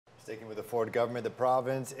Sticking with the Ford government, the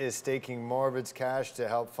province is staking more of its cash to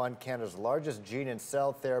help fund Canada's largest gene and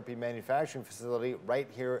cell therapy manufacturing facility right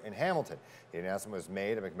here in Hamilton. The announcement was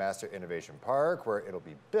made at McMaster Innovation Park, where it'll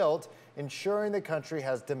be built, ensuring the country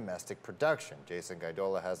has domestic production. Jason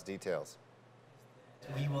Gaidola has details.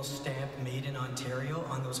 We will stamp Made in Ontario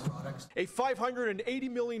on those products. A $580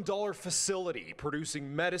 million facility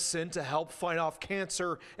producing medicine to help fight off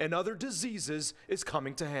cancer and other diseases is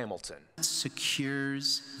coming to Hamilton.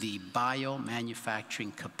 Secures the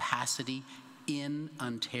biomanufacturing capacity in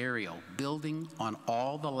Ontario, building on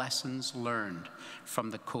all the lessons learned from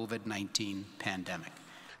the COVID-19 pandemic.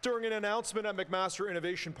 During an announcement at McMaster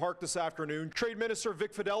Innovation Park this afternoon, Trade Minister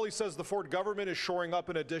Vic Fedeli says the Ford government is shoring up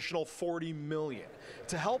an additional $40 million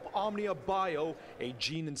to help Omnia Bio, a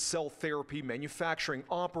gene and cell therapy manufacturing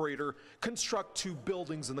operator, construct 2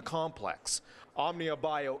 buildings in the complex, Omnia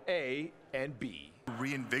Bio A and B.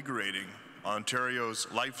 Reinvigorating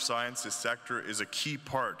Ontario's life sciences sector is a key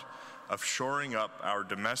part of shoring up our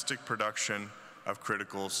domestic production of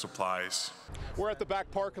critical supplies. We're at the back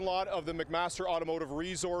parking lot of the McMaster Automotive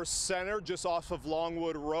Resource Center just off of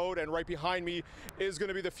Longwood Road, and right behind me is going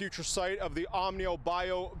to be the future site of the Omnia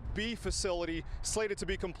Bio B facility, slated to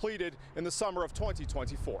be completed in the summer of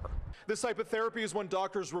 2024. This type of therapy is when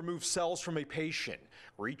doctors remove cells from a patient,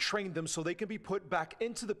 retrain them so they can be put back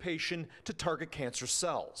into the patient to target cancer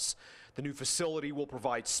cells. The new facility will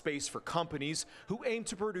provide space for companies who aim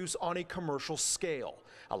to produce on a commercial scale,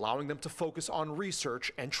 allowing them to focus on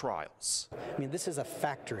research and trials. I mean, this is a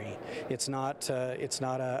factory. It's not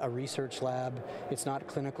a research lab. It's not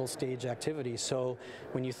clinical stage activity. So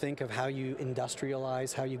when you think of how you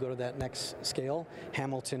industrialize, how you go to that next scale,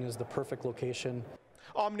 Hamilton is the perfect location.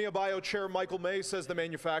 Omnia Bio Chair Michael May says the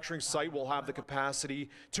manufacturing site will have the capacity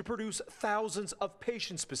to produce thousands of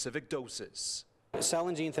patient-specific doses. Cell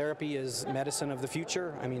and gene therapy is medicine of the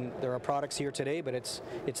future. I mean, there are products here today, but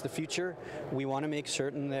it's the future. We want to make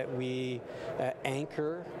certain that we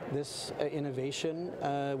anchor this innovation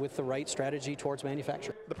with the right strategy towards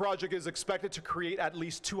manufacturing. The project is expected to create at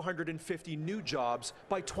least 250 new jobs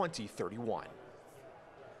by 2031.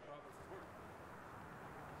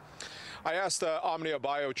 I asked Omnia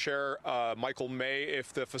Bio Chair Michael May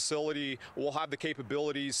if the facility will have the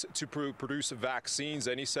capabilities to produce vaccines,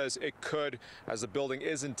 and he says it could, as the building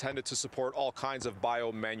is intended to support all kinds of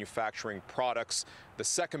biomanufacturing products. The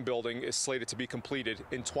second building is slated to be completed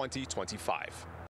in 2025.